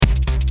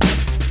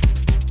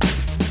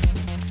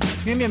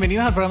Bien,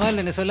 bienvenidos al programa del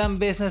Venezuelan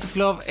Business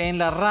Club en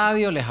la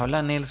radio. Les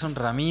habla Nelson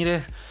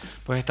Ramírez.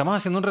 Pues estamos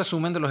haciendo un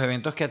resumen de los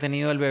eventos que ha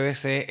tenido el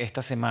BBC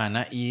esta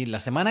semana. Y la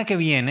semana que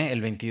viene,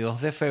 el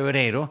 22 de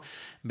febrero,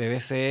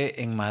 BBC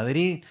en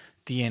Madrid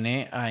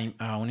tiene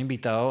a un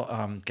invitado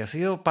que ha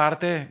sido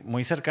parte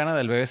muy cercana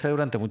del BBC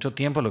durante mucho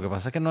tiempo. Lo que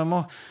pasa es que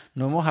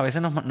a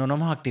veces no nos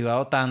hemos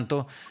activado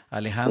tanto.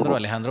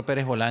 Alejandro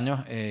Pérez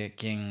Bolaños,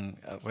 quien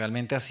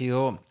realmente ha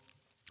sido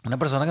una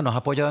persona que nos ha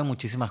apoyado en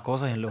muchísimas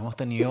cosas y lo hemos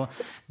tenido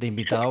de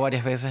invitado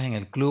varias veces en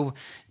el club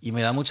y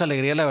me da mucha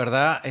alegría, la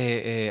verdad,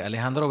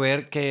 Alejandro,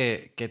 ver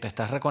que te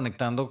estás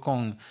reconectando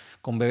con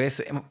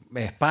BBC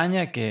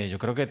España, que yo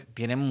creo que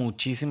tienen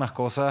muchísimas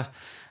cosas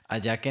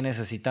allá que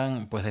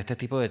necesitan pues de este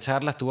tipo de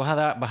charlas. Tú vas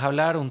a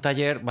hablar un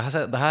taller, vas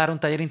a dar un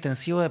taller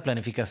intensivo de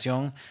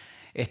planificación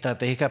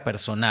estratégica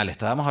personal.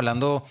 Estábamos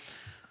hablando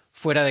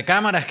fuera de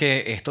cámaras,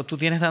 que esto tú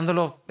tienes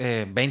dándolo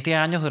 20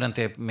 años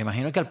durante, me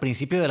imagino que al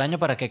principio del año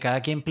para que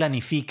cada quien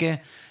planifique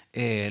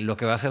lo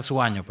que va a ser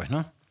su año, pues,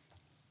 ¿no?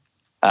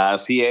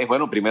 Así es.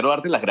 Bueno, primero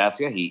darte las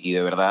gracias y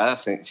de verdad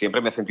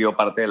siempre me he sentido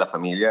parte de la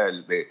familia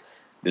del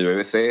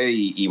BBC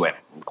y bueno,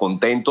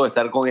 contento de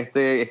estar con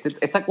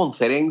esta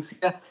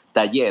conferencia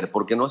taller,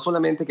 porque no es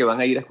solamente que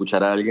van a ir a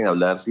escuchar a alguien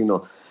hablar,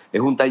 sino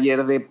es un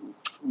taller de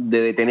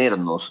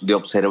detenernos, de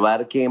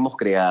observar qué hemos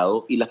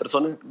creado y las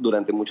personas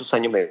durante muchos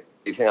años me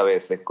dicen a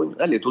veces, coño,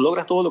 dale, tú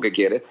logras todo lo que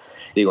quieres.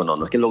 Y digo,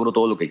 no es que logro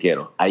todo lo que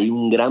quiero. Hay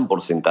un gran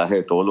porcentaje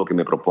de todo lo que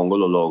me propongo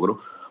lo logro,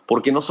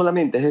 porque no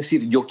solamente es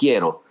decir, yo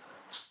quiero,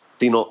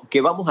 sino qué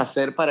vamos a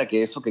hacer para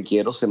que eso que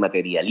quiero se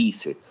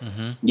materialice.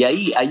 Uh-huh. Y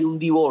ahí hay un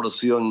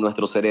divorcio en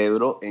nuestro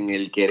cerebro en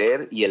el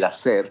querer y el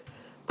hacer,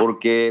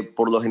 porque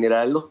por lo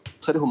general los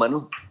seres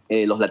humanos,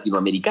 los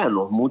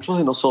latinoamericanos, muchos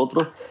de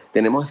nosotros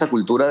tenemos esa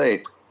cultura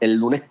de el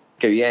lunes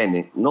que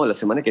viene, no, la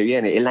semana que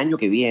viene, el año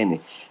que viene,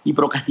 y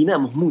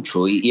procrastinamos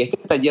mucho. Y este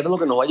taller lo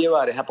que nos va a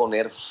llevar es a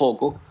poner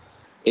foco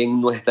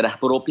en nuestras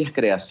propias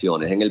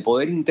creaciones, en el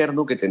poder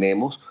interno que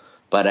tenemos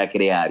para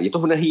crear. Y esto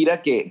es una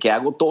gira que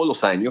hago todos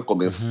los años,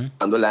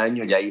 comenzando el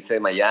año, ya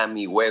hice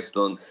Miami,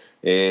 Weston,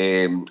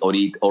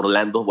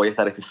 Orlando voy a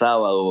estar este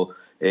sábado,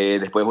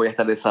 después voy a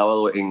estar el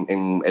sábado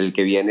en el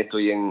que viene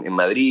estoy en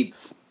Madrid,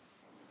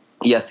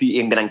 y así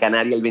en Gran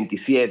Canaria el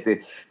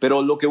 27.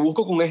 Pero lo que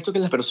busco con esto es que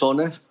las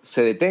personas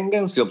se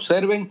detengan, se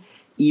observen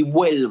y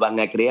vuelvan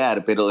a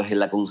crear, pero desde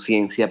la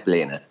conciencia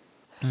plena.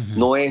 Uh-huh.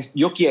 No es,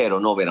 yo quiero,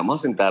 no, ver,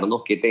 vamos a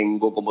sentarnos, qué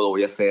tengo, cómo lo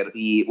voy a hacer,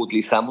 y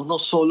utilizamos no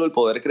solo el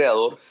poder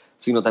creador,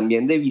 sino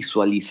también de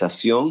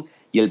visualización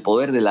y el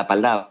poder de la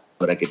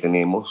palabra que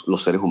tenemos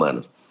los seres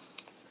humanos.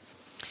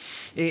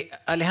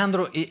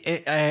 Alejandro,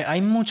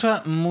 hay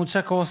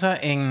mucha cosa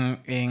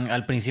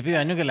al principio de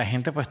año que la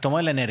gente pues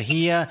toma la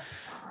energía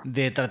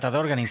de tratar de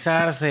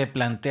organizarse, de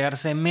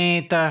plantearse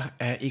metas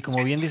y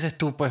como bien dices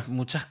tú, pues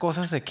muchas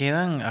cosas se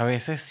quedan a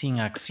veces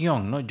sin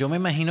acción, ¿no? Yo me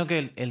imagino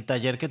que el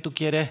taller que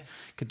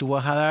tú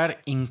vas a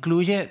dar,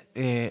 incluye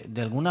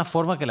de alguna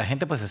forma que la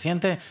gente pues se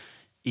siente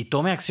y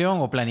tome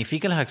acción o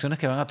planifique las acciones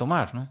que van a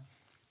tomar, ¿no?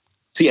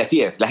 Sí,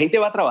 así es. La gente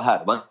va a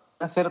trabajar, van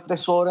a hacer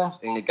 3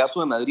 horas, en el caso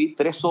de Madrid,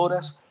 3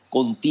 horas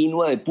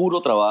continua de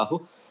puro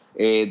trabajo,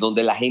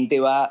 donde la gente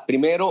va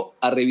primero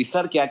a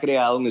revisar qué ha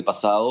creado en el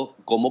pasado,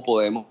 cómo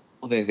podemos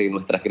desde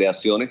nuestras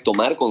creaciones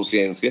tomar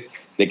conciencia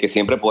de que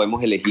siempre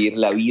podemos elegir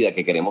la vida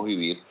que queremos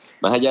vivir,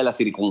 más allá de la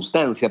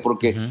circunstancia,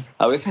 porque Uh-huh.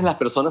 a veces las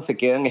personas se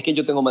quedan, es que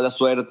yo tengo mala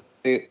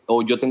suerte,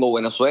 o yo tengo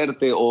buena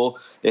suerte, o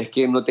es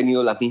que no he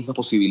tenido las mismas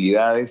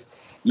posibilidades.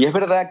 Y es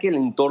verdad que el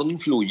entorno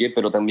influye,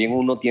 pero también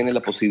uno tiene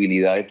la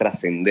posibilidad de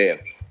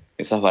trascender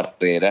esas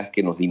barreras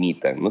que nos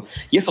limitan, ¿no?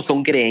 Y eso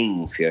son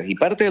creencias. Y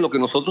parte de lo que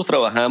nosotros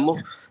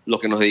trabajamos, los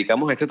que nos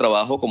dedicamos a este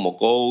trabajo como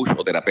coach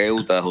o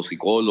terapeutas o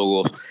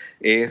psicólogos,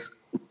 es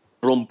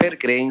romper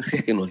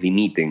creencias que nos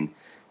limiten,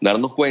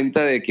 darnos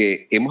cuenta de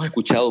que hemos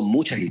escuchado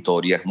muchas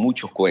historias,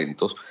 muchos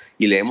cuentos,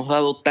 y le hemos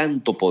dado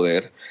tanto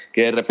poder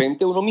que de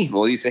repente uno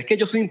mismo dice, es que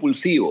yo soy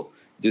impulsivo.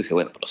 Yo dice,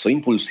 bueno, pero ¿soy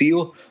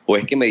impulsivo o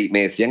es que me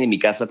decían en mi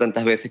casa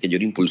tantas veces que yo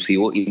era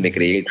impulsivo y me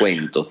creí el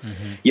cuento?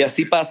 Uh-huh. Y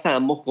así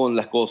pasamos con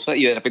las cosas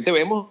y de repente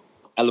vemos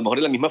a lo mejor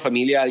en la misma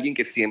familia a alguien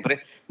que siempre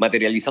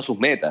materializa sus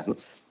metas, ¿no?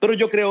 Pero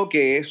yo creo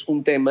que es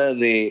un tema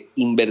de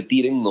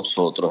invertir en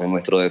nosotros, en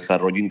nuestro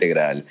desarrollo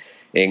integral,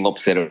 en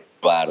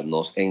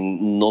observarnos,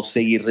 en no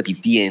seguir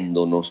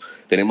repitiéndonos.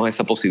 Tenemos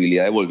esa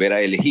posibilidad de volver a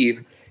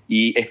elegir.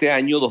 Y este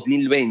año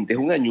 2020 es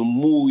un año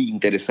muy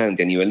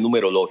interesante a nivel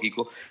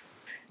numerológico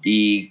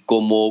y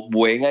como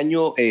buen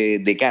año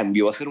de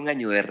cambio, va a ser un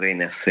año de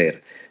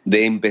renacer,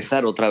 de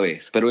empezar otra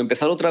vez. Pero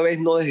empezar otra vez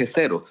no desde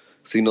cero,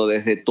 sino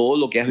desde todo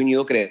lo que has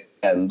venido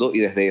creando y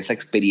desde esa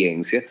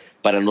experiencia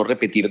para no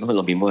repetirnos en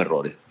los mismos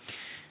errores.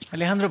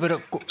 Alejandro,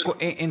 pero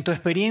en tu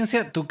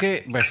experiencia, tú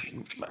que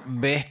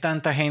ves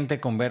tanta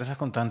gente, conversas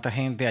con tanta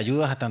gente,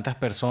 ayudas a tantas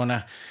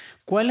personas,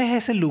 ¿cuál es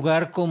ese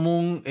lugar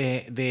común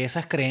de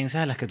esas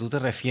creencias a las que tú te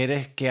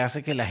refieres que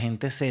hace que la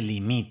gente se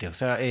limite? O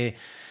sea,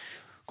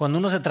 Cuando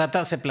uno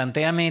se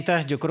plantea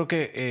metas, yo creo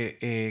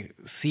que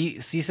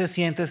sí se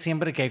siente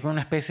siempre que hay como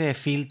una especie de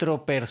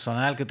filtro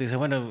personal que tú dices,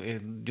 bueno,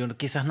 yo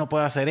quizás no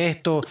pueda hacer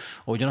esto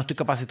o yo no estoy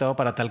capacitado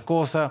para tal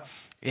cosa.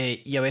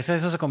 Y a veces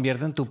eso se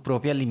convierte en tu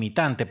propia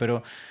limitante,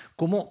 pero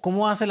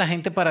 ¿cómo hace la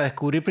gente para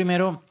descubrir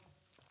primero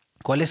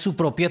cuál es su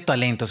propio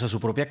talento, o sea, su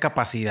propia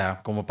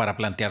capacidad, como para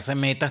plantearse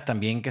metas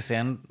también que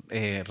sean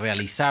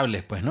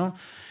realizables, pues, ¿no?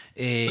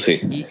 Sí.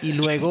 Y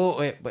luego,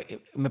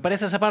 me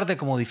parece esa parte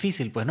como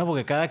difícil, pues, ¿no?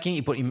 Porque cada quien,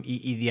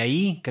 y de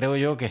ahí creo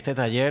yo que este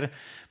taller,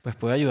 pues,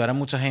 puede ayudar a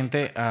mucha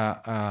gente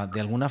de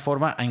alguna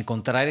forma, a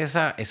encontrar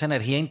esa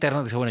energía interna,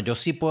 de decir, bueno, yo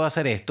sí puedo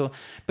hacer esto,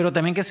 pero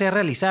también que sea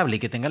realizable y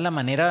que tengan la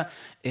manera,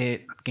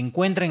 que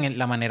encuentren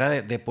la manera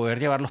de poder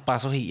llevar los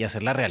pasos y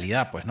hacer la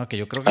realidad, pues, ¿no? Que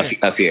yo creo que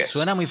Así es.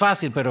 suena muy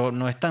fácil, pero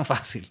no es tan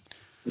fácil.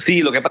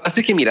 Sí, lo que pasa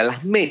es que, mira,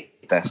 las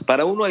metas,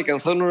 para uno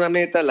alcanzar una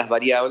meta, las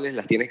variables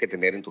las tienes que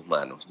tener en tus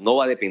manos, no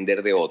va a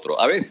depender de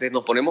otro. A veces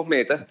nos ponemos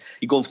metas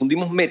y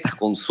confundimos metas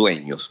con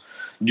sueños.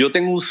 Yo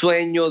tengo un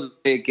sueño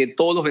de que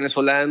todos los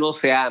venezolanos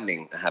se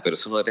amen, ajá, pero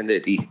eso no depende de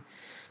ti.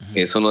 Ujú.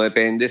 Eso no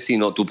depende,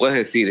 sino tú puedes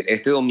decir,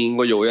 este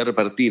domingo yo voy a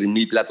repartir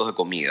 1.000 platos de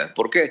comida.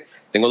 ¿Por qué?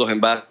 Tengo los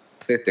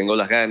envases, tengo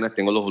las ganas,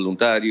 tengo los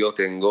voluntarios,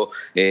 tengo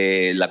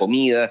la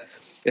comida.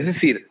 Es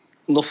decir,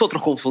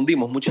 nosotros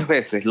confundimos muchas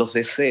veces los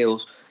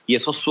deseos y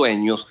esos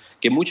sueños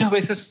que muchas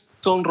veces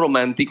son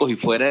románticos y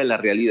fuera de la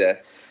realidad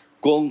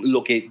con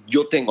lo que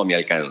yo tengo a mi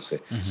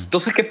alcance. Ujú.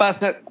 Entonces, ¿qué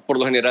pasa? Por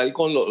lo general,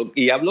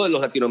 y hablo de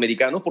los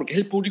latinoamericanos porque es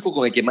el público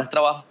con el que más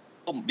trabajo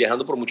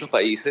viajando por muchos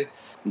países,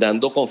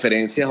 dando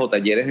conferencias o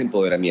talleres de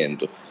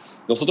empoderamiento.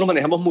 Nosotros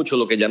manejamos mucho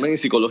lo que llaman en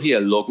psicología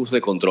el locus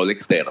de control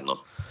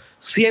externo.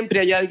 Siempre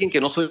hay alguien que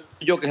no soy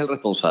yo que es el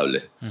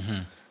responsable.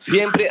 Ujú.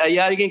 Siempre hay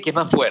alguien que es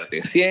más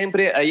fuerte.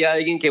 Siempre hay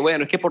alguien que,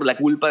 bueno, es que por la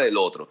culpa del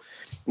otro.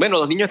 Bueno,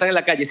 los niños están en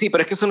la calle, sí,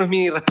 pero es que eso no es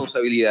mi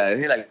responsabilidad, es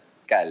del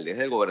alcalde, es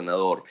del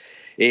gobernador.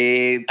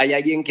 Hay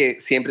alguien que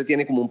siempre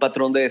tiene como un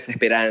patrón de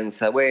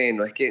desesperanza.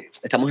 Bueno, es que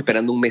estamos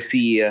esperando un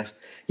Mesías.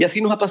 Y así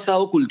nos ha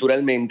pasado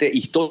culturalmente,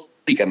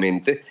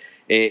 históricamente,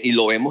 y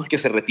lo vemos que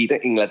se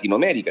repite en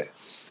Latinoamérica.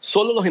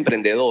 Solo los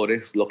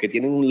emprendedores, los que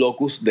tienen un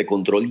locus de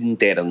control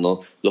interno,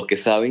 los que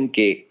saben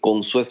que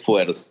con su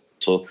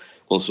esfuerzo,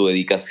 con su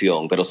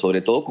dedicación, pero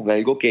sobre todo con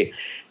algo que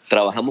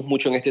trabajamos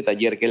mucho en este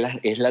taller, que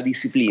es la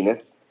disciplina,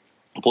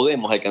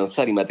 podemos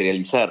alcanzar y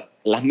materializar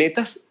las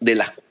metas de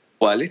las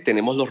cuales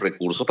tenemos los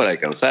recursos para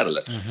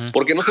alcanzarlas. Ujú.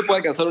 Porque no se puede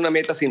alcanzar una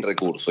meta sin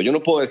recursos. Yo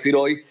no puedo decir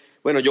hoy,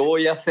 bueno, yo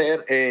voy a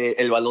hacer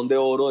el Balón de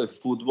Oro de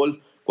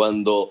fútbol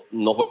cuando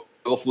no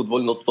juego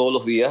fútbol no todos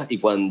los días y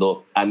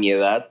cuando a mi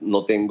edad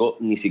no tengo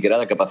ni siquiera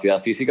la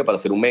capacidad física para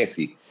ser un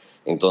Messi.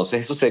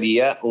 Entonces eso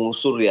sería un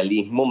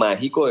surrealismo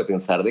mágico de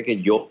pensar de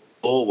que yo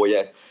voy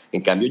a...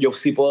 En cambio, yo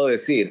sí puedo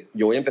decir,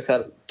 yo voy a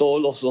empezar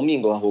todos los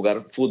domingos a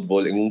jugar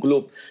fútbol en un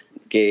club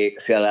que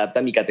se adapta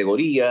a mi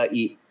categoría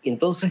y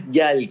entonces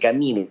ya el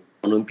camino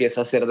no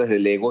empieza a ser desde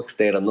el ego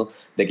externo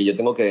de que yo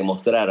tengo que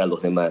demostrar a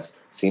los demás,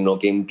 sino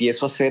que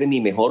empiezo a ser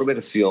mi mejor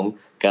versión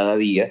cada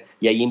día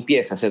y ahí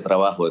empieza ese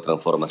trabajo de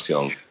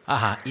transformación.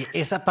 Ajá, y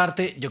esa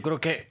parte yo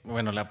creo que,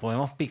 bueno, la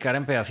podemos picar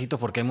en pedacitos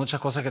porque hay muchas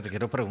cosas que te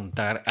quiero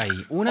preguntar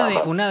ahí.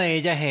 Una de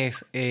ellas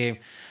es,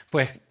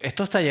 pues,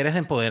 estos talleres de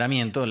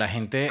empoderamiento, la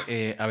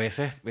gente a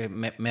veces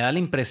me da la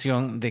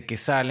impresión de que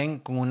salen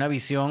con una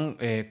visión,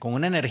 con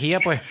una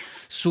energía, pues,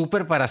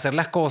 súper para hacer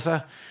las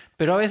cosas,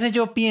 pero a veces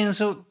yo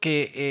pienso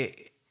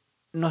que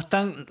no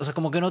están, o sea,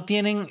 como que no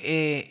tienen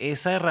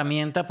esa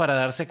herramienta para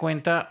darse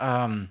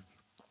cuenta.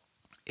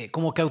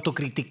 Como que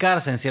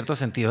autocriticarse en cierto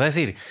sentido. Es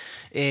decir,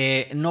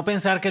 no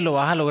pensar que lo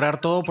vas a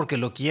lograr todo porque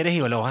lo quieres y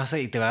lo vas a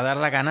hacer y te va a dar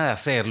la gana de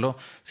hacerlo,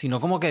 sino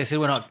como que decir,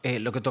 bueno,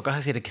 lo que toca es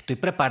decir que estoy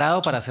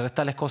preparado para hacer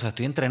tales cosas,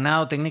 estoy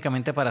entrenado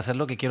técnicamente para hacer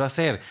lo que quiero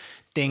hacer,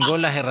 tengo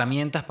las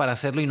herramientas para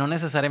hacerlo y no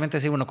necesariamente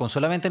decir, bueno, con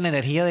solamente la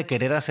energía de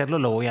querer hacerlo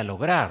lo voy a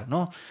lograr,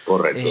 ¿no?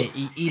 Correcto.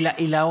 Y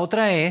la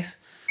otra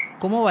es,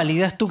 ¿cómo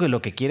validas tú que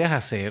lo que quieres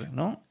hacer,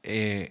 ¿no?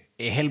 Es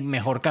el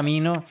mejor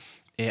camino,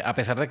 a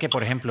pesar de que,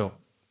 por ejemplo,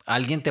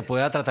 alguien te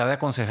pueda tratar de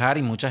aconsejar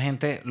y mucha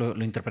gente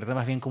lo interpreta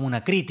más bien como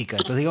una crítica.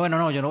 Entonces digo, bueno,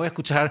 no, yo no voy a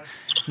escuchar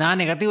nada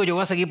negativo, yo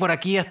voy a seguir por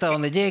aquí hasta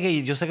donde llegue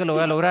y yo sé que lo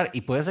voy a lograr.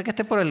 Y puede ser que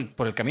esté por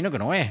el camino que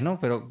no es, ¿no?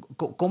 Pero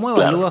 ¿cómo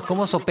Claro. evalúas,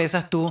 cómo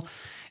sopesas tú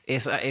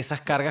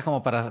esas cargas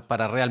como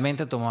para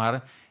realmente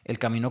tomar el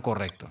camino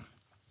correcto?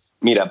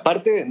 Mira,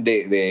 parte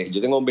yo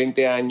tengo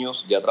 20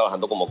 años ya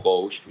trabajando como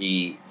coach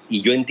y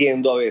yo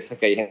entiendo a veces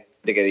que hay gente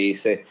que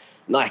dice,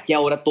 no, es que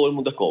ahora todo el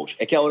mundo es coach,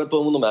 es que ahora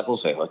todo el mundo me da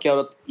consejos, es que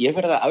ahora, y es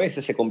verdad, a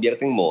veces se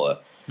convierte en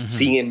moda. Ujú.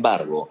 Sin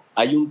embargo,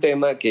 hay un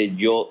tema que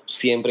yo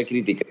siempre he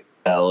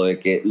criticado de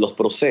que los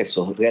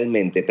procesos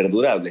realmente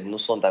perdurables no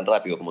son tan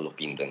rápidos como los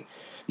pintan.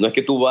 No es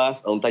que tú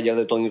vas a un taller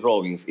de Tony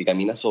Robbins y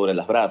caminas sobre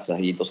las brasas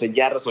y entonces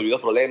ya resolví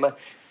los problemas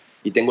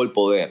y tengo el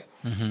poder.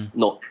 Ujú.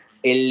 No,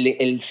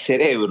 el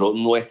cerebro,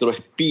 nuestro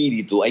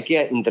espíritu, hay que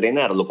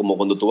entrenarlo como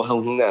cuando tú vas a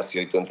un gimnasio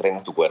y tú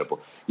entrenas tu cuerpo.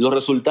 Los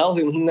resultados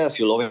de un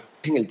gimnasio los ves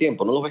en el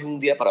tiempo, no los ves de un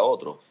día para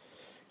otro.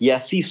 Y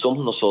así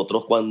somos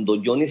nosotros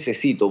cuando yo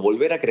necesito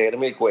volver a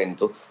creerme el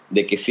cuento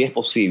de que sí es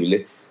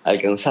posible,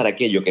 alcanzar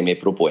aquello que me he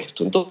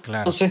propuesto. Claro.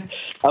 Entonces,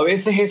 a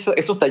veces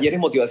esos talleres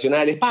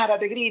motivacionales,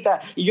 párate, grita,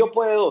 y yo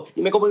puedo,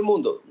 y me como el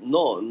mundo.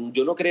 No,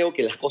 yo no creo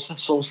que las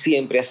cosas son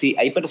siempre así.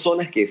 Hay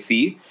personas que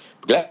sí,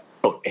 claro,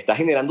 estás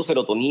generando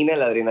serotonina,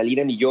 la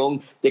adrenalina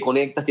millón, te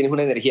conectas, tienes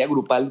una energía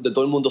grupal de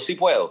todo el mundo, sí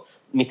puedo.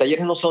 Mis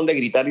talleres no son de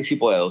gritar y sí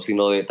puedo,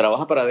 sino de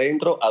trabaja para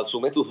adentro,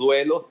 asume tus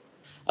duelos,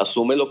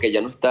 asume lo que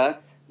ya no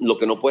está, lo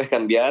que no puedes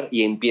cambiar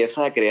y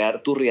empieza a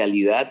crear tu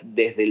realidad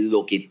desde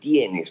lo que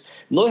tienes,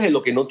 no desde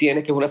lo que no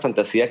tienes, que es una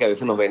fantasía que a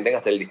veces nos venden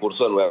hasta el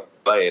discurso de nueva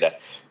era.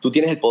 Tú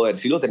tienes el poder,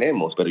 sí lo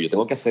tenemos, pero yo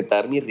tengo que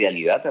aceptar mi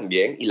realidad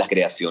también y las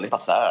creaciones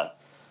pasadas,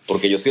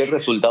 porque yo soy el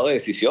resultado de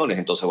decisiones.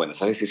 Entonces, bueno,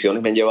 esas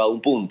decisiones me han llevado a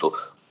un punto.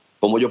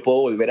 ¿Cómo yo puedo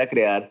volver a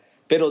crear?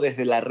 Pero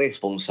desde la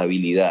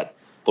responsabilidad.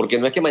 Porque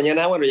no es que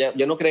mañana, bueno,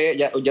 ya no creé,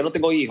 ya no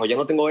tengo hijos, ya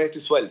no tengo esto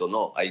y suelto.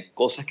 No, hay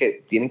cosas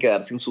que tienen que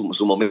darse en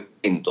su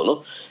momento,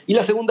 ¿no? Y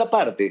la segunda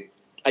parte,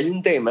 hay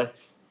un tema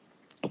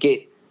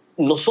que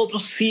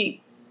nosotros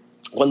sí,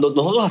 cuando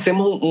nosotros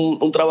hacemos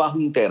un trabajo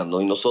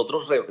interno y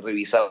nosotros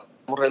revisamos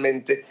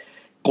realmente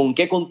con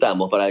qué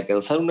contamos para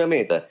alcanzar una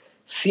meta,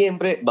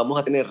 siempre vamos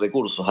a tener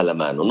recursos a la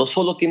mano. No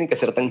solo tienen que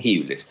ser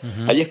tangibles.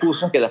 Ujú. Hay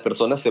excusas que las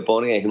personas se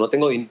ponen, es no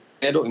tengo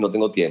dinero y no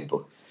tengo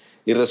tiempo.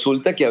 Y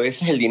resulta que a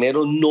veces el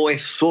dinero no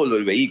es solo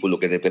el vehículo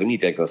que te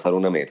permite alcanzar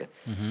una meta.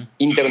 Ujú.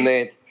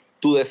 Internet,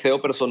 tu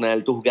deseo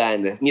personal, tus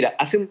ganas. Mira,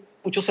 hace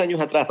muchos años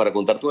atrás, para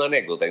contarte una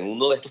anécdota, en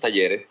uno de estos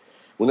talleres,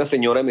 una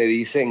señora me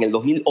dice en el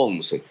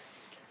 2011,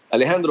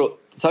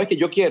 Alejandro, sabes que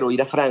yo quiero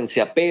ir a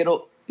Francia,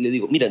 pero le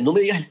digo, mira, no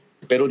me digas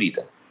pero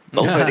ahorita.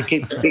 Vamos a ver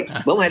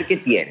qué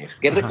tienes,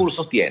 qué Ajá.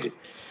 recursos tienes.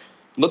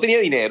 No tenía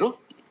dinero,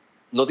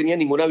 no tenía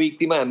ninguna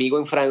víctima, amigo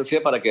en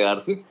Francia para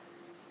quedarse.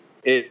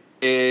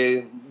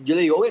 Yo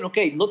le digo, bueno, ok,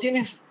 no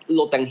tienes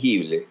lo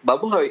tangible,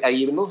 vamos a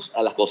irnos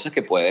a las cosas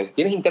que puedes.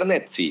 ¿Tienes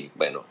internet? Sí,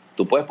 bueno,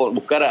 tú puedes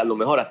buscar a lo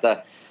mejor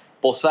hasta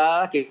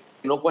posadas que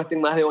no cuesten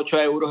más de 8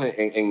 euros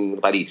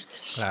en París.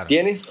 Claro.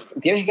 ¿Tienes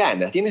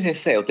ganas, tienes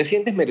deseo, te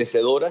sientes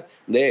merecedora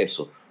de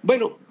eso?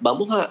 Bueno,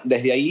 vamos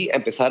desde ahí a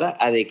empezar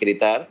a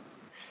decretar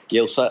y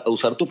a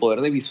usar tu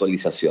poder de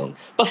visualización.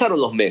 Pasaron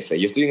los meses,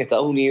 yo estoy en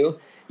Estados Unidos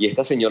y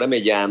esta señora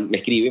me llama, me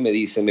escribe y me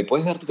dice, ¿me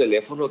puedes dar tu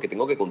teléfono que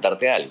tengo que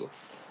contarte algo?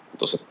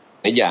 Entonces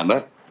me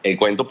llama. El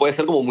cuento puede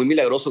ser como muy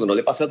milagroso, que no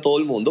le pasa a todo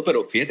el mundo,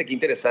 pero fíjate qué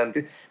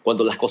interesante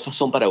cuando las cosas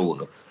son para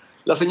uno.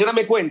 La señora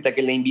me cuenta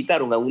que le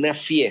invitaron a una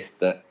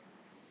fiesta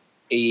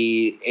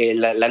y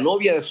la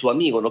novia de su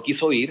amigo no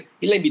quiso ir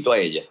y la invitó a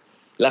ella.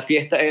 La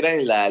fiesta era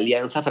en la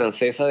Alianza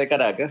Francesa de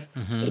Caracas,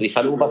 Ujú.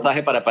 rifaron un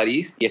pasaje para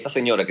París y esta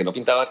señora que no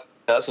pintaba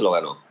nada se lo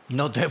ganó.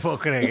 No te puedo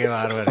creer, qué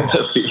barbaridad.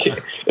 Así que,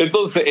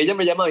 entonces ella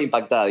me llamaba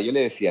impactada y yo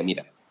le decía,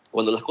 mira,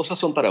 cuando las cosas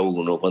son para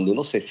uno, cuando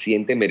uno se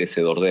siente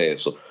merecedor de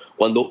eso,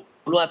 cuando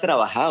uno ha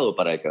trabajado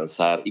para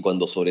alcanzar y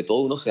cuando sobre todo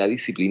uno se ha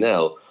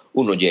disciplinado,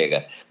 uno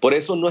llega. Por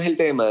eso no es el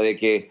tema de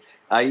que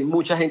hay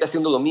mucha gente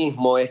haciendo lo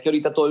mismo, es que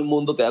ahorita todo el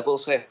mundo te da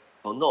consejos.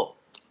 No,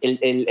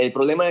 el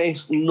problema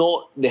es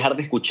no dejar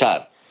de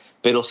escuchar,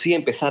 pero sí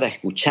empezar a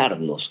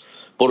escucharnos,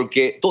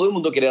 porque todo el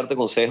mundo quiere darte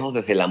consejos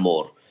desde el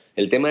amor.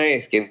 El tema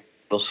es que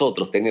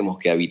nosotros tenemos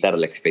que habitar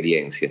la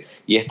experiencia.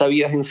 Y esta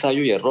vida es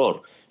ensayo y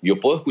error. Yo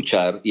puedo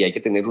escuchar y hay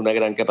que tener una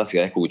gran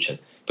capacidad de escucha,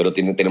 pero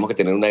tenemos que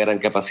tener una gran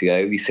capacidad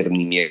de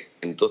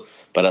discernimiento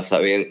para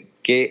saber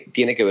qué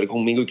tiene que ver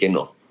conmigo y qué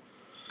no.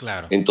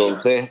 Claro.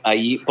 Entonces,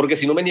 ahí, porque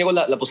si no me niego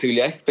la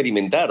posibilidad de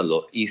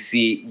experimentarlo. Y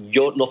si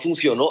yo no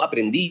funcionó,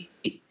 aprendí.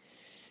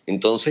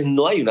 Entonces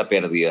no hay una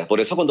pérdida. Por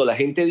eso cuando la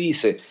gente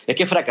dice, es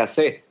que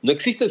fracasé, no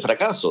existe el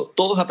fracaso,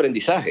 todo es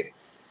aprendizaje.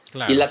 Y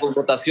Claro. la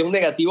connotación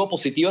negativa o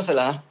positiva se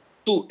la das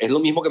tú. Es lo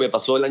mismo que me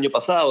pasó el año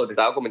pasado. Te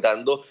estaba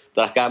comentando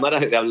tras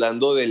cámaras,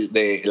 hablando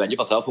el año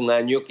pasado fue un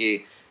año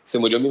que se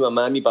murió mi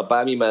mamá, mi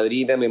papá, mi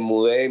madrina, me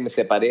mudé, me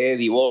separé,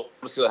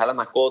 divorcio, dejar las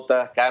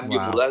mascotas, cambio,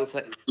 Wow.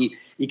 mudanza.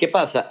 ¿Y qué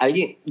pasa?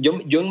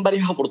 Yo en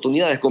varias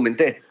oportunidades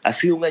comenté, ha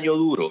sido un año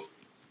duro.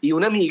 Y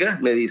una amiga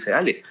me dice,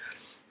 Ale,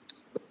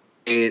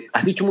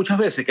 has dicho muchas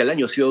veces que el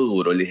año ha sido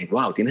duro. Le dije,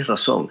 wow, tienes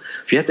razón.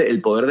 Fíjate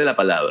el poder de la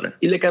palabra.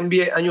 Y le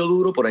cambié año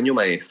duro por año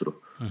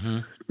maestro.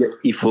 Ujú.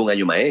 Y fue un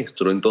año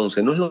maestro.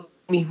 Entonces, no es lo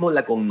mismo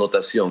la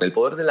connotación, el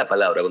poder de la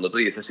palabra. Cuando tú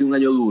dices, ha sido un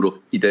año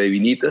duro y te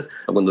debilitas,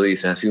 o cuando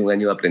dices, ha sido un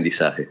año de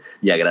aprendizaje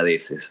y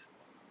agradeces.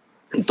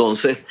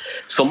 Entonces,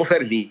 somos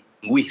seres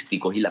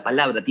lingüísticos y la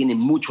palabra tiene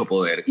mucho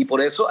poder. Y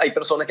por eso hay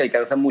personas que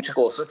alcanzan muchas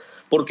cosas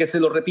porque se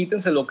lo repiten,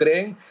 se lo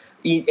creen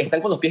y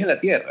están con los pies en la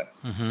tierra.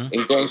 Ujú.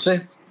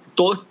 Entonces,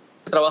 todo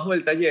el trabajo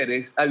del taller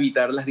es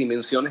habitar las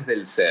dimensiones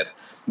del ser,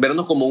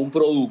 vernos como un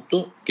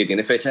producto que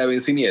tiene fecha de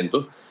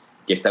vencimiento,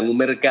 que está en un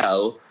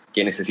mercado,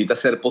 que necesita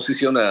ser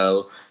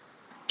posicionado,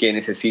 que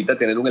necesita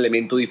tener un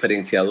elemento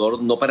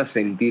diferenciador, no para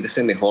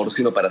sentirse mejor,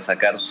 sino para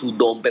sacar su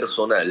don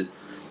personal,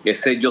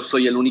 ese yo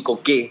soy el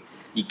único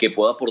y que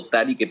puedo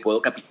aportar y que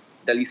puedo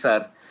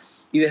capitalizar.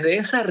 Y desde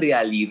esa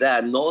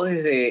realidad, no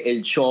desde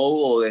el show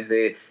o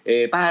desde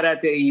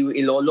párate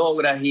y lo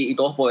logras y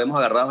todos podemos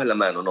agarrados de la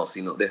mano, no,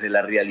 sino desde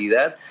la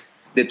realidad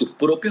de tus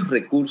propios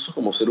recursos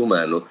como ser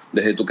humano,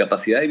 desde tu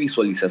capacidad de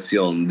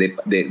visualización,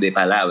 de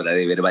palabra,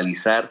 de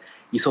verbalizar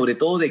y sobre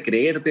todo de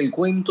creerte el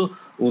cuento,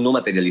 uno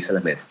materializa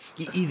las metas.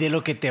 Y de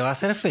lo que te va a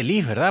hacer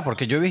feliz, ¿verdad?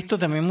 Porque yo he visto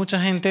también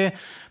mucha gente,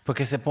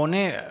 pues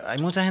hay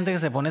mucha gente que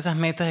se pone esas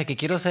metas de que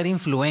quiero ser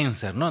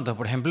influencer, ¿no? Entonces,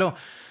 por ejemplo,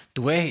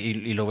 tú ves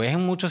y lo ves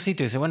en muchos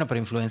sitios y dices, bueno, pero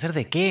influencer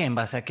 ¿de qué? ¿En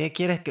base a qué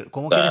quieres,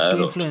 cómo quieres tú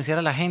Claro, influenciar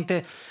a la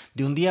gente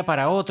de un día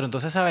para otro?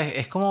 Entonces, ¿sabes?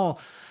 Es como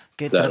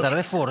que claro. tratar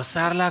de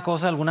forzar la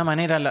cosa de alguna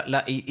manera.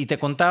 Y te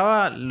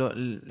contaba,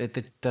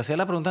 te hacía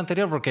la pregunta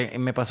anterior porque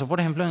me pasó, por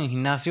ejemplo, en el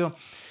gimnasio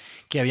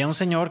que había un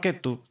señor que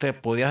tú te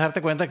podías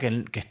darte cuenta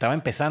que estaba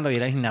empezando a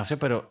ir al gimnasio,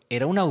 pero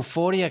era una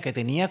euforia que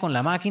tenía con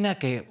la máquina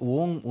que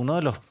hubo uno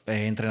de los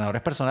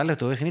entrenadores personales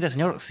tuvo que decir, mira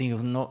señor,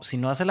 si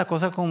no hace la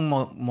cosa con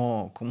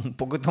un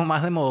poquito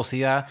más de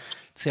modosidad,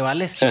 se va a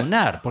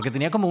lesionar, porque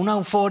tenía como una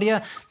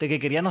euforia de que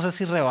quería no sé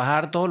si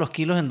rebajar todos los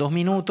kilos en 2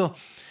 minutos.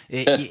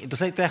 Y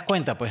entonces ahí te das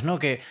cuenta, pues, ¿no?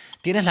 Que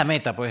tienes la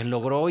meta, pues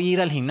logró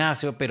ir al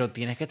gimnasio, pero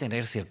tienes que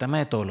tener cierta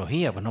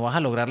metodología, pues no vas a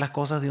lograr las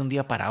cosas de un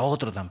día para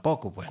otro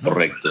tampoco, pues, ¿no?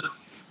 Correcto,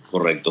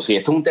 correcto. Sí,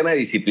 esto es un tema de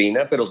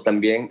disciplina, pero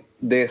también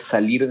de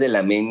salir de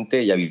la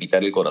mente y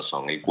habilitar el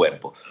corazón, el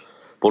cuerpo.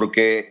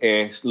 Porque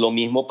es lo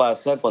mismo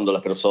pasa cuando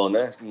las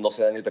personas no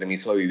se dan el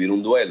permiso de vivir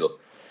un duelo.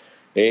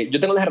 Yo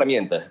tengo las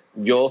herramientas,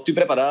 yo estoy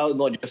preparado,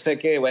 no, yo sé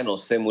que, bueno,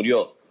 se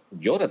murió,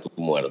 llora tu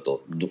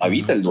muerto,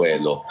 habita Ujú. el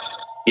duelo,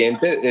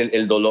 siente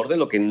el dolor de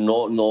lo que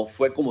no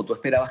fue como tú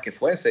esperabas que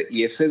fuese,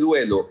 y ese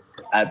duelo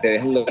te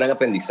deja un gran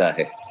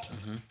aprendizaje.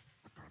 Ujú.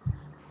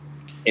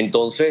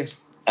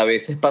 Entonces, a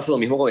veces pasa lo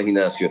mismo con el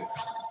gimnasio.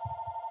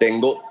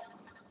 Tengo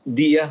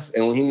días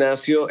en un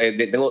gimnasio,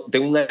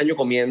 tengo un año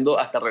comiendo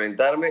hasta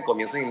reventarme,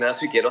 comienzo el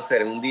gimnasio y quiero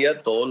hacer en un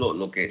día todo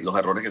los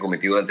errores que he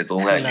cometido durante todo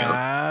un año, ¿no?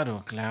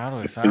 Claro,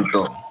 claro,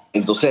 exacto.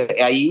 Entonces,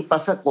 ahí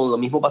pasa con lo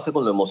mismo pasa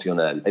con lo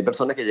emocional. Hay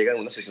personas que llegan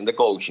a una sesión de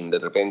coaching de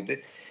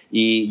repente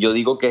y yo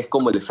digo que es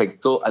como el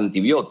efecto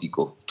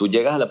antibiótico. Tú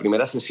llegas a la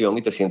primera sesión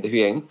y te sientes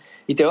bien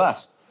y te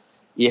vas.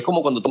 Y es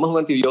como cuando tomas un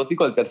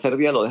antibiótico, al tercer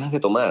día lo dejas de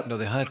tomar. Lo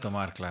dejas de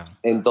tomar, claro.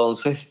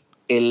 Entonces,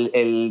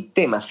 el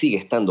tema sigue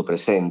estando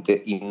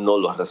presente y no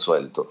lo has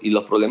resuelto. Y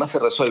los problemas se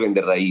resuelven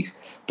de raíz,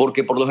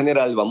 porque por lo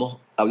general vamos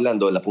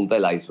hablando de la punta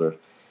del iceberg.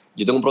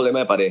 Yo tengo un problema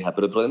de pareja,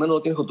 pero el problema no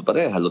lo tienes con tu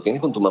pareja, lo tienes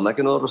con tu mamá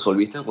que no lo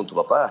resolviste o con tu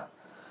papá,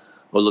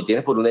 o lo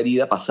tienes por una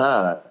herida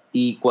pasada.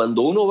 Y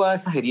cuando uno va a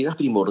esas heridas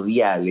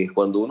primordiales,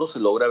 cuando uno se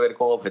logra ver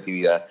con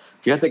objetividad,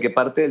 fíjate que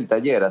parte del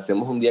taller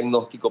hacemos un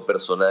diagnóstico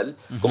personal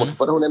como Ujú. si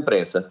fueras una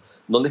empresa.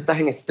 ¿Dónde estás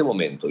en este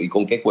momento? ¿Y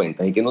con qué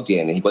cuentas? ¿Y qué no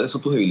tienes? ¿Y cuáles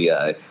son tus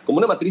debilidades? Como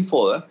una matriz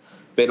FODA,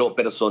 pero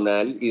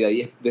personal, y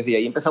desde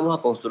ahí empezamos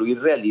a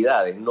construir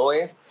realidades. No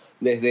es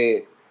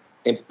desde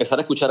empezar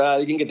a escuchar a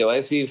alguien que te va a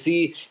decir,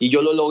 sí, y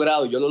yo lo he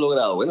logrado, yo lo he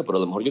logrado. Bueno, pero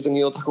a lo mejor yo he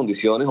tenido otras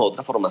condiciones o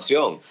otra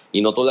formación,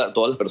 y no todas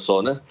las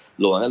personas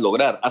lo van a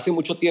lograr. Hace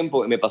mucho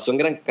tiempo me pasó en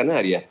Gran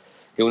Canaria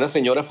que una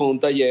señora fue a un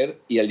taller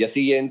y al día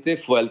siguiente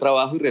fue al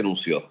trabajo y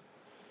renunció.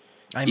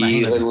 Ah, Y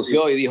imagínate.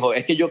 renunció y dijo,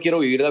 es que yo quiero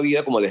vivir la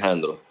vida como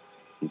Alejandro.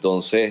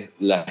 Entonces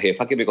la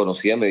jefa que me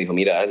conocía me dijo,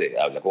 mira, Ale,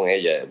 habla con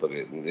ella.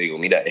 Porque le digo,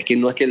 mira, es que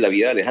no es que la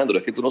vida de Alejandro,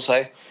 es que tú no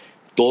sabes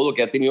todo lo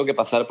que ha tenido que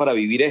pasar para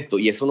vivir esto.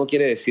 Y eso no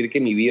quiere decir que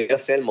mi vida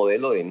sea el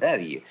modelo de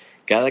nadie.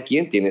 Cada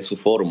quien tiene su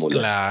fórmula.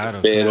 Claro,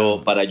 Pero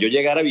claro. para yo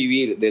llegar a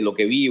vivir de lo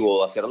que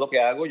vivo, hacer lo que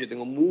hago, yo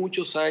tengo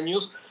muchos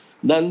años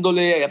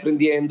dándole,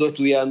 aprendiendo,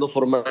 estudiando,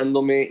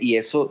 formándome, y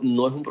eso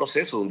no es un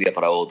proceso de un día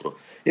para otro.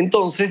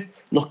 Entonces,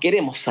 nos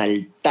queremos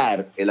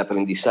saltar el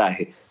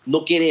aprendizaje,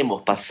 no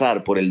queremos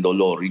pasar por el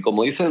dolor. Y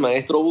como dice el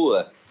maestro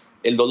Buda,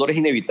 el dolor es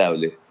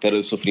inevitable, pero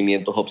el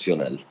sufrimiento es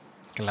opcional.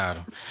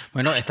 Claro.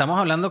 Bueno, estamos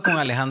hablando con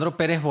Alejandro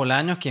Pérez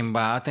Bolaños, quien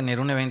va a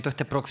tener un evento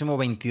este próximo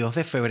 22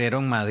 de febrero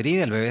en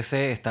Madrid. El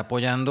BBC está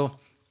apoyando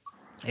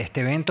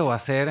este evento. Va a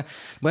ser,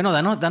 bueno,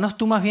 danos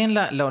tú más bien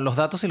los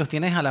datos si los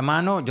tienes a la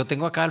mano. Yo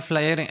tengo acá el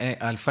flyer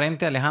al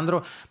frente,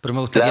 Alejandro, pero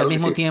me gustaría al Claro que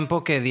mismo sí.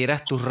 tiempo que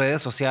dieras tus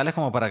redes sociales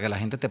como para que la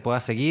gente te pueda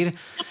seguir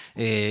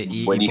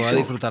y pueda Buenísimo.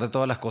 disfrutar de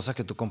todas las cosas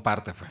que tú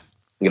compartes, pues.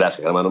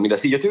 Gracias, hermano. Mira,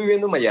 sí, yo estoy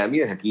viviendo en Miami,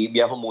 desde aquí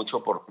viajo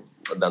mucho por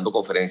dando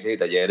conferencias y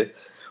talleres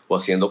o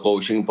haciendo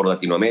coaching por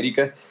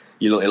Latinoamérica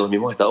y en los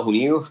mismos Estados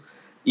Unidos.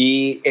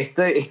 Y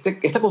este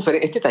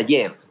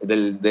taller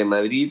de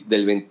Madrid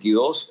del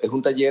 22 es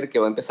un taller que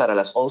va a empezar a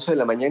las 11 de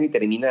la mañana y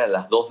termina a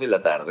las 2 de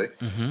la tarde.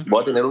 Ujú.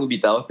 Voy a tener un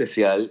invitado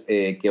especial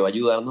que va a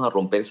ayudarnos a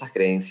romper esas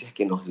creencias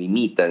que nos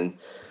limitan,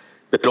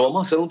 pero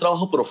vamos a hacer un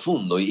trabajo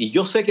profundo y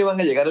yo sé que van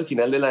a llegar al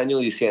final del año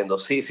diciendo,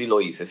 sí, sí lo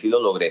hice, sí lo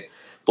logré,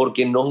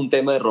 porque no es un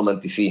tema de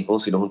romanticismo,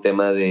 sino es un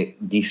tema de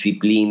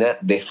disciplina,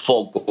 de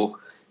foco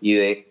y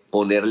de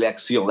ponerle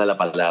acción a la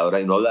palabra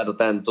y no hablar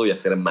tanto y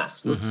hacer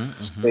más, ¿no? Ujú,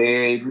 ujú.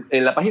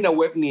 En la página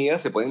web mía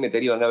se pueden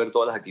meter y van a ver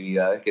todas las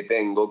actividades que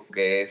tengo,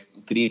 que es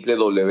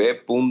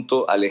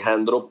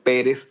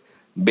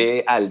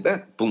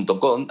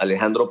www.alejandroperezbalta.com,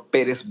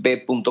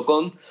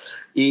 alejandroperezb.com,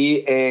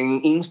 y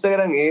en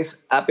Instagram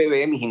es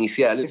apb, mis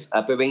iniciales,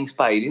 apb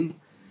inspiring,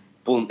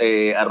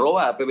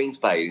 @apb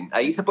inspiring.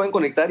 Ahí se pueden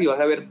conectar y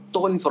van a ver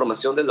toda la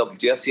información de lo que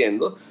estoy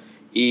haciendo.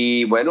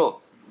 Y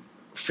bueno,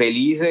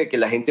 feliz de que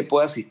la gente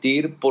pueda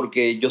asistir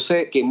porque yo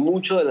sé que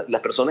muchas de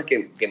las personas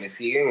que me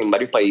siguen en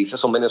varios países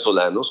son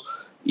venezolanos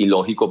y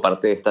lógico,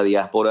 parte de esta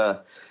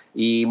diáspora.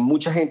 Y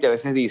mucha gente a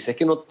veces dice, es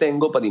que no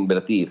tengo para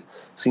invertir.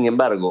 Sin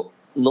embargo,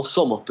 no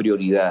somos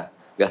prioridad.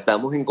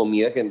 Gastamos en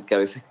comida que a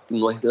veces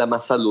no es la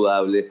más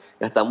saludable,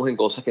 gastamos en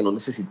cosas que no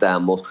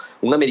necesitamos.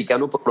 Un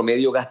americano por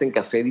promedio gasta en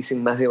café,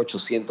 dicen, más de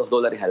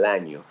 $800 al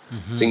año.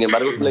 Sin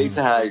embargo, tú le dices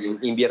a alguien,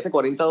 invierte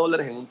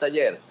 $40 en un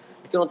taller,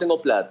 es que no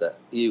tengo plata.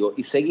 Y digo,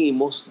 y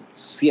seguimos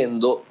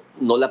siendo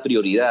no la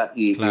prioridad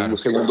y en un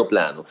segundo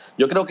plano.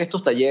 Yo creo que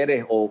estos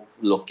talleres, o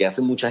los que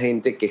hacen mucha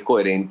gente que es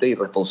coherente y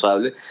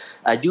responsable,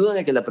 ayudan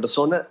a que la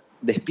persona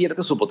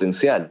despierte su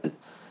potencial.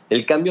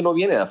 El cambio no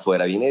viene de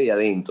afuera, viene de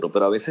adentro,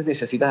 pero a veces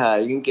necesitas a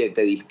alguien que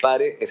te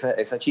dispare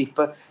esa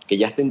chispa que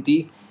ya está en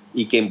ti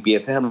y que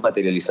empieces a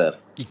materializar.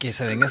 Y que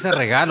se den ese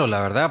regalo,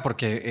 la verdad,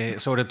 porque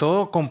sobre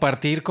todo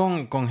compartir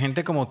con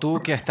gente como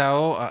tú que ha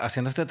estado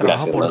haciendo este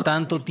trabajo por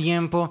tanto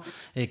tiempo,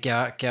 que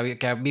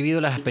ha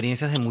vivido las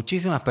experiencias de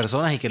muchísimas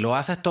personas y que lo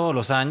haces todos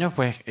los años,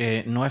 pues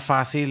no es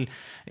fácil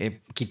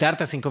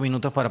quitarte 5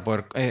 minutos para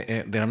poder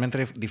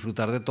realmente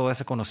disfrutar de todo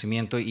ese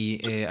conocimiento.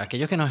 Y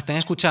aquellos que nos estén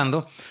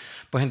escuchando,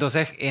 pues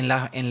entonces en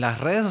las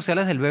redes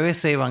sociales del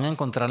BBC van a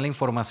encontrar la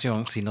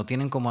información, si no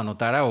tienen cómo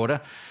anotar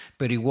ahora,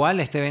 pero igual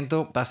este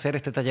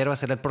taller va a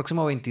ser el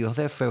próximo 22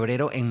 de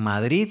febrero en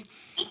Madrid.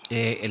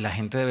 La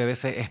gente de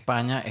BBC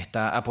España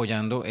está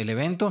apoyando el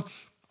evento.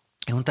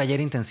 Es un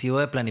taller intensivo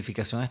de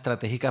planificación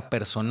estratégica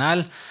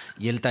personal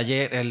y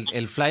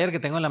el flyer que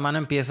tengo en la mano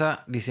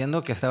empieza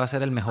diciendo que este va a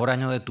ser el mejor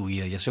año de tu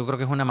vida. Y eso yo creo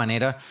que es una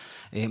manera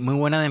muy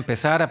buena de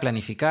empezar a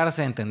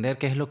planificarse, a entender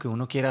qué es lo que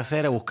uno quiere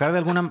hacer, a buscar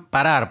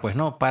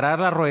parar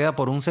la rueda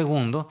por un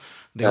segundo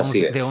de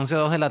 11 a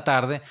 2 de la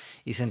tarde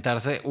y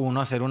sentarse uno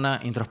a hacer una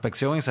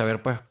introspección y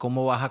saber pues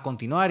cómo vas a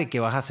continuar y qué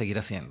vas a seguir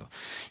haciendo.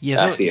 Y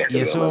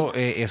eso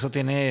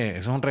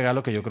es un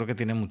regalo que yo creo que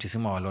tiene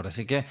muchísimo valor.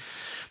 Así que,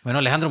 bueno,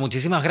 Alejandro,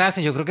 muchísimas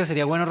gracias. Yo creo que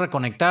sería bueno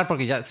reconectar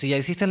porque si ya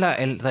hiciste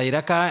el taller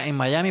acá en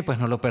Miami, pues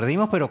nos lo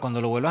perdimos, pero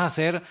cuando lo vuelvas a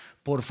hacer,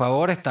 por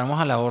favor, estamos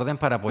a la orden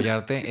para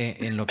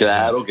apoyarte en lo que sea.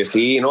 Claro que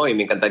sí, ¿no? Y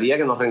me encantaría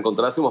que nos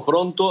reencontrásemos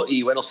pronto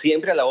y bueno,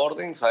 siempre a la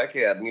orden, sabes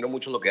que admiro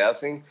mucho lo que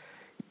hacen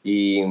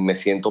y me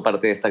siento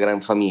parte de esta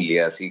gran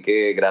familia, así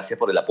que gracias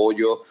por el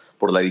apoyo,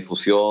 por la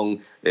difusión.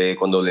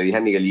 Cuando le dije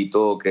a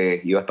Miguelito que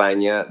iba a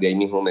España, de ahí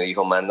mismo me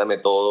dijo, mándame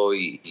todo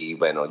y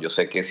bueno, yo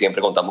sé que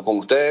siempre contamos con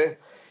ustedes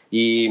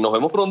y nos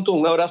vemos pronto.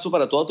 Un abrazo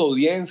para toda tu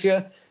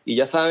audiencia y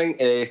ya saben,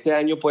 este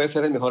año puede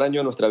ser el mejor año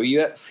de nuestra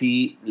vida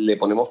si le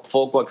ponemos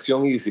foco,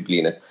 acción y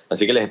disciplina,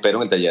 así que les espero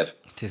en el taller.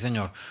 Sí,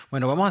 señor.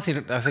 Bueno, vamos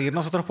a seguir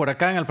nosotros por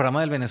acá en el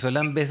programa del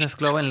Venezuelan Business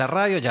Club en la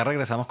radio. Ya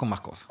regresamos con más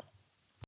cosas.